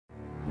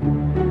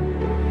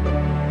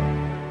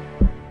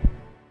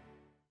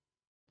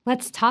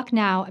Let's talk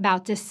now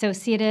about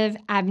dissociative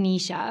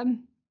amnesia.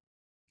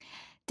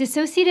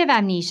 Dissociative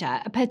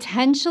amnesia, a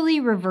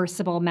potentially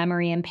reversible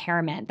memory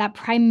impairment that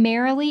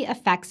primarily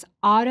affects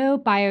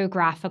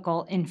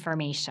autobiographical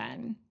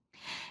information.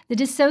 The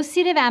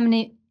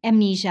dissociative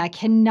amnesia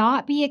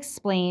cannot be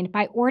explained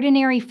by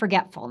ordinary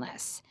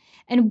forgetfulness.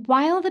 And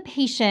while the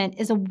patient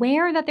is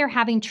aware that they're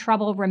having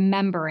trouble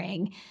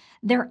remembering,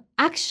 they're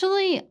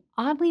actually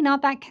oddly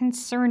not that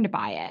concerned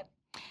by it.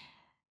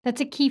 That's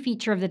a key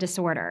feature of the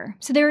disorder.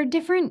 So there are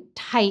different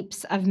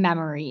types of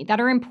memory that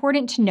are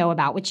important to know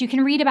about, which you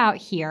can read about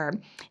here,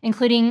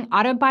 including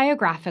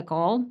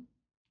autobiographical,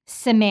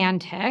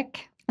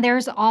 semantic.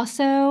 There's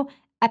also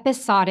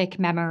episodic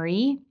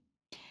memory.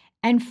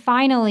 And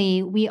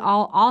finally, we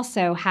all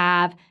also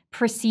have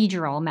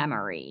procedural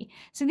memory.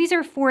 So these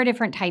are 4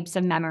 different types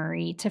of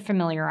memory to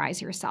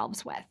familiarize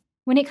yourselves with.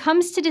 When it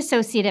comes to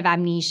dissociative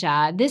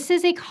amnesia, this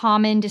is a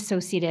common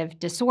dissociative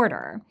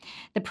disorder.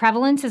 The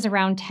prevalence is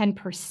around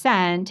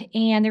 10%,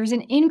 and there's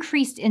an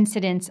increased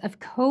incidence of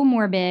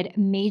comorbid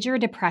major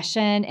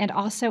depression and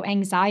also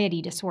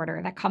anxiety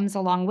disorder that comes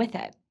along with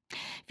it.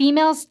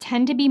 Females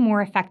tend to be more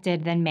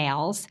affected than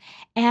males,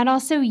 and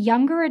also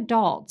younger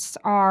adults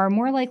are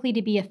more likely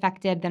to be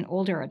affected than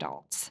older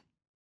adults.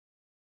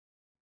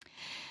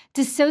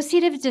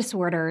 Dissociative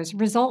disorders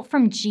result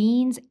from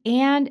genes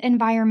and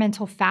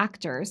environmental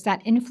factors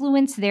that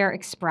influence their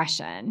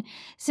expression.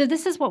 So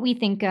this is what we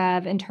think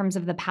of in terms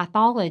of the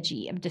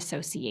pathology of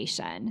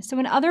dissociation. So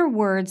in other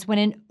words, when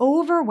an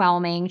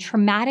overwhelming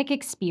traumatic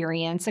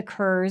experience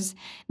occurs,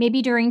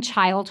 maybe during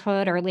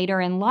childhood or later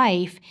in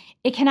life,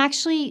 it can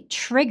actually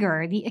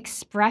trigger the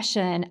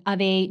expression of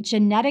a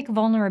genetic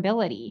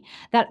vulnerability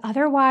that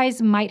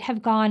otherwise might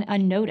have gone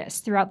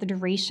unnoticed throughout the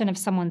duration of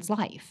someone's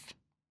life.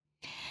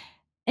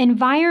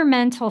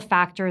 Environmental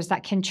factors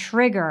that can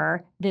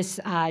trigger this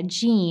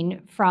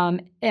gene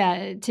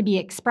to be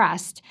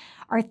expressed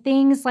are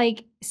things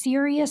like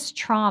serious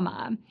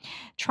trauma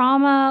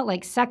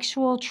like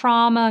sexual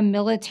trauma,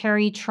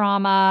 military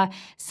trauma,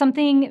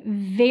 something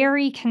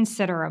very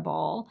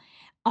considerable.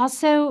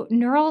 Also,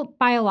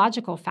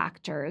 neurobiological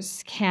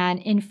factors can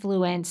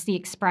influence the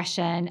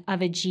expression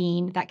of a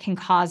gene that can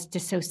cause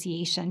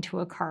dissociation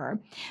to occur.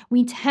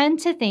 We tend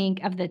to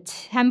think of the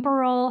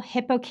temporal,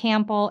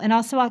 hippocampal, and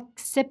also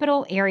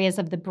occipital areas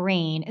of the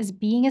brain as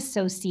being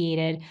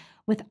associated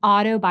with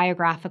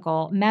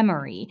autobiographical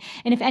memory.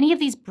 And if any of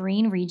these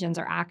brain regions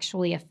are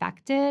actually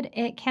affected,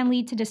 it can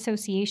lead to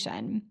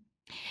dissociation.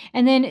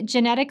 And then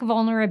genetic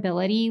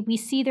vulnerability, we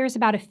see there's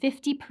about a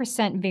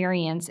 50%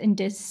 variance in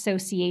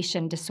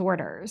dissociation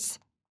disorders.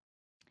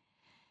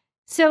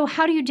 So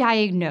how do you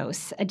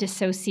diagnose a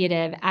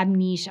dissociative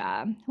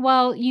amnesia?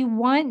 Well, you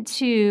want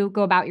to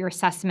go about your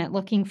assessment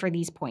looking for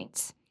these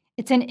points.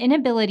 It's an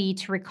inability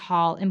to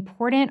recall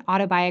important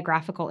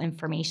autobiographical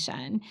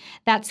information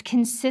that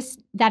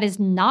is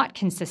not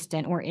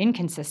consistent or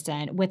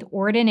inconsistent with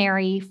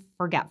ordinary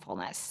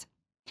forgetfulness.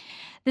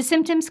 The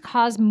symptoms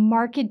cause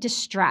marked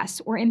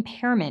distress or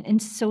impairment in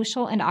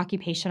social and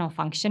occupational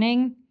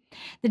functioning.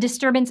 The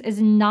disturbance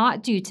is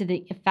not due to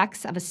the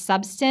effects of a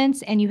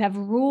substance, and you have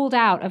ruled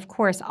out, of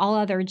course, all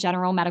other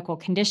general medical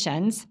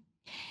conditions.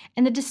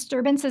 And the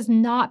disturbance is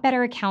not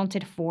better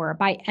accounted for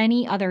by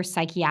any other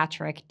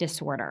psychiatric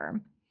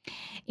disorder.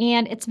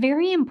 And it's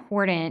very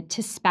important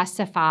to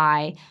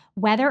specify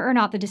whether or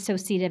not the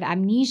dissociative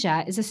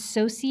amnesia is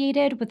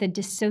associated with a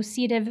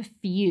dissociative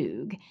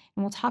fugue. And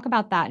we'll talk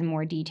about that in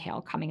more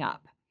detail coming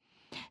up.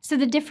 So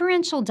the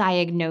differential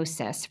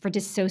diagnosis for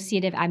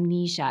dissociative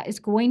amnesia is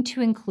going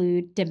to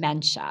include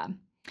dementia.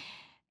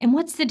 And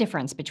what's the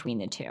difference between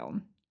the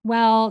two?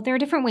 Well, there are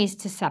different ways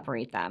to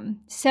separate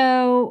them.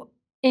 So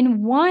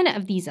in one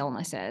of these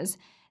illnesses,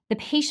 the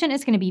patient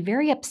is going to be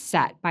very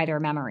upset by their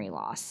memory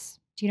loss.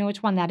 Do you know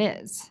which one that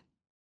is?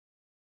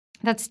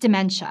 That's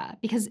dementia,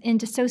 because in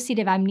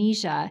dissociative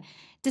amnesia,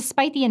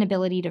 despite the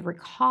inability to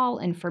recall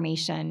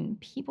information,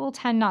 people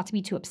tend not to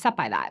be too upset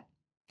by that.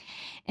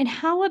 And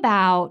how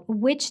about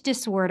which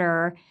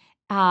disorder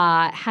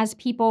has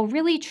people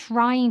really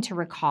trying to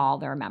recall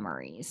their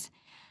memories?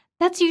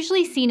 That's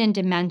usually seen in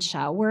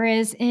dementia,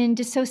 whereas in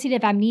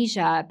dissociative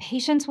amnesia,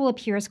 patients will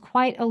appear as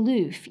quite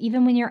aloof,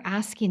 even when you're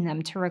asking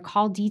them to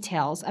recall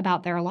details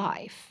about their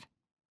life.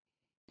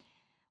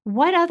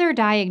 What other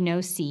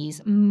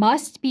diagnoses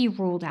must be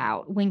ruled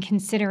out when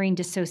considering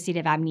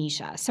dissociative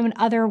amnesia? So in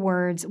other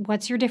words,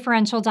 what's your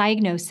differential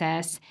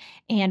diagnosis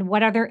and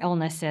what other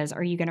illnesses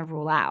are you going to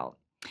rule out?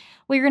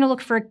 Well, you're going to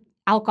look for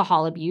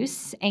alcohol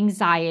abuse,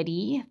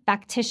 anxiety,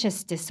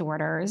 factitious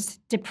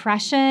disorders,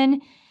 depression,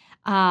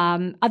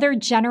 other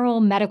general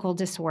medical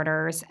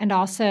disorders, and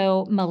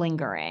also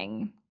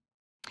malingering.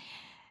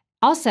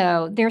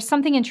 Also, there's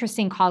something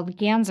interesting called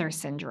Ganser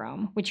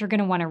syndrome, which you're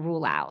going to want to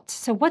rule out.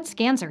 So what's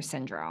Ganser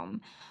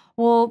syndrome?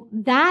 Well,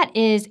 that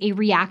is a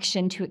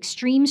reaction to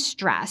extreme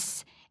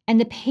stress, and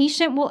the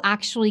patient will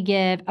actually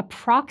give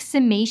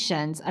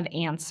approximations of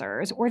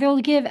answers, or they'll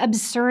give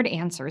absurd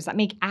answers that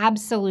make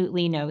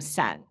absolutely no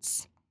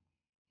sense.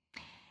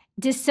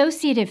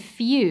 Dissociative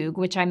fugue,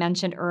 which I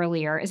mentioned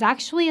earlier, is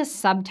actually a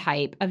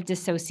subtype of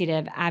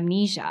dissociative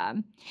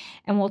amnesia.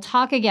 And we'll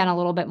talk again a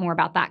little bit more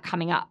about that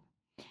coming up.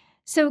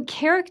 So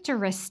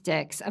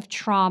characteristics of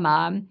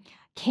trauma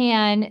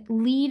can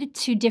lead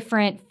to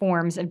different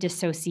forms of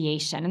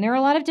dissociation. And there are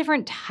a lot of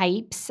different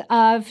types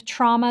of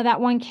trauma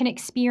that one can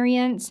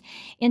experience.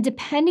 And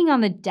depending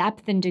on the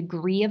depth and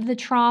degree of the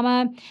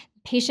trauma,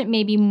 patient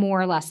may be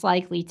more or less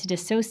likely to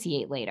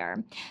dissociate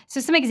later.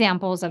 So some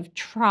examples of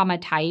trauma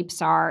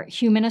types are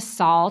human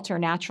assault or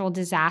natural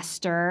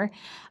disaster,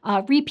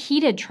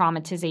 repeated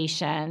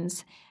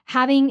traumatizations,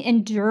 having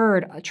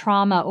endured a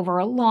trauma over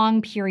a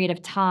long period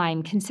of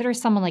time. Consider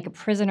someone like a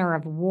prisoner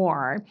of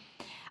war.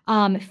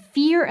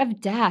 Fear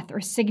of death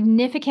or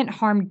significant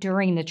harm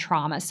during the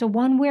trauma. So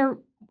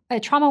a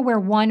trauma where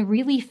one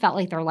really felt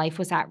like their life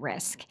was at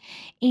risk.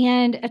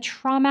 And a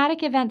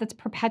traumatic event that's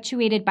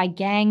perpetuated by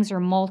gangs or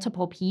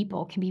multiple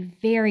people can be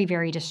very,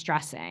 very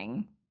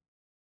distressing.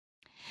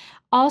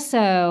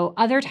 Also,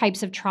 other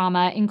types of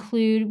trauma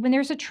include when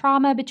there's a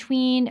trauma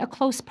between a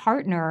close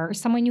partner or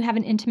someone you have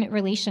an intimate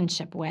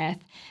relationship with,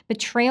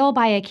 betrayal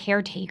by a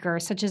caretaker,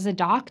 such as a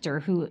doctor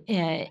who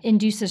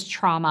induces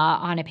trauma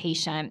on a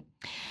patient.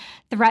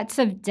 Threats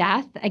of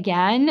death,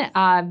 again,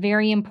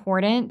 very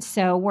important,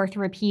 so worth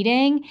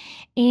repeating.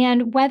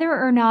 And whether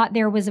or not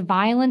there was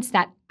violence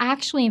that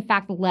actually, in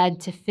fact, led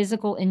to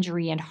physical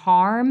injury and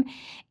harm.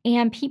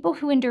 And people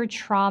who endured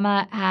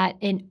trauma at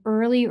an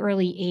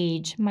early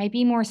age might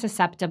be more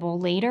susceptible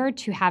later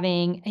to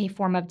having a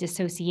form of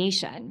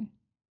dissociation.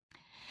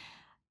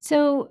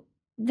 So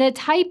the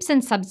types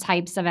and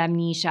subtypes of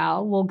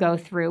amnesia we'll go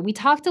through. We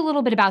talked a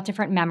little bit about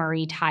different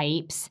memory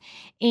types.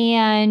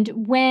 And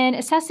when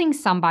assessing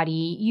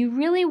somebody, you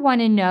really want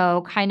to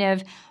know kind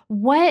of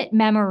what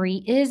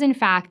memory is in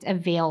fact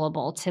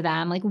available to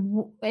them. Like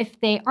if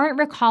they aren't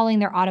recalling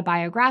their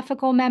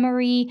autobiographical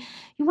memory,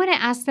 you want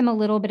to ask them a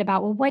little bit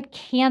about, well, what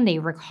can they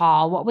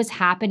recall? What was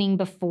happening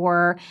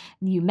before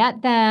you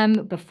met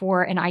them,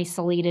 before an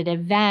isolated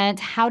event?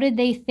 How did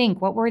they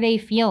think? What were they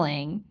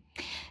feeling?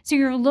 So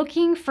you're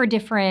looking for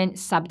different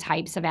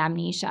subtypes of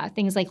amnesia,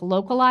 things like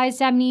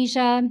localized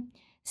amnesia,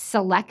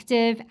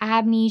 selective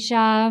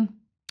amnesia,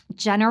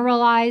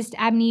 generalized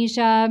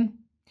amnesia.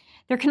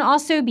 There can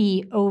also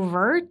be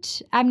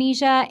overt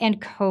amnesia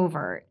and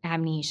covert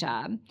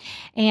amnesia.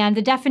 And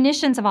the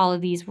definitions of all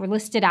of these were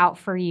listed out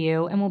for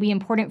you and will be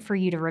important for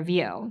you to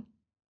review.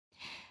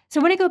 So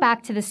I want to go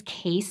back to this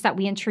case that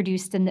we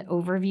introduced in the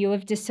overview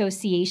of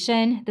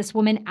dissociation. This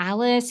woman,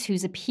 Alice,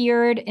 who's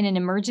appeared in an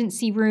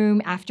emergency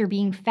room after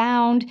being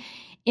found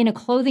in a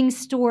clothing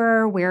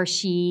store where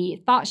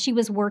she thought she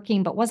was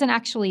working but wasn't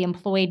actually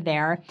employed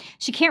there.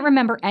 She can't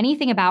remember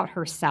anything about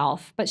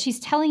herself, but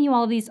she's telling you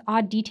all these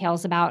odd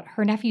details about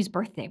her nephew's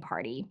birthday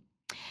party.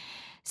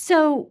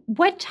 So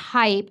what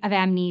type of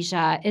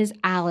amnesia is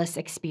Alice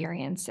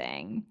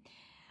experiencing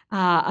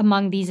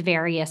among these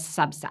various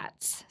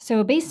subsets?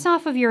 So based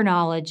off of your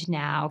knowledge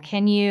now,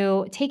 can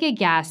you take a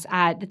guess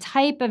at the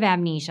type of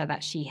amnesia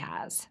that she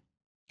has?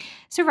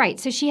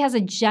 So she has a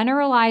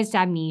generalized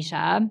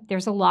amnesia.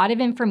 There's a lot of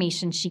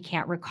information she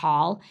can't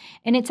recall,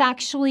 and it's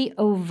actually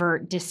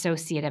overt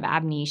dissociative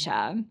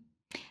amnesia.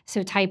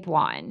 So type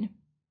 1.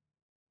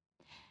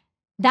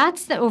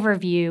 That's the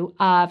overview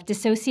of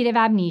dissociative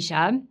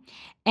amnesia,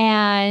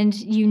 and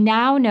you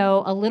now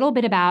know a little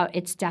bit about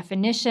its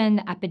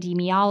definition,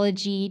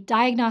 epidemiology,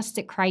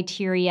 diagnostic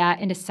criteria,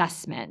 and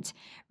assessment.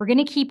 We're going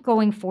to keep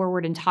going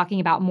forward and talking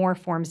about more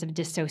forms of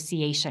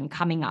dissociation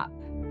coming up.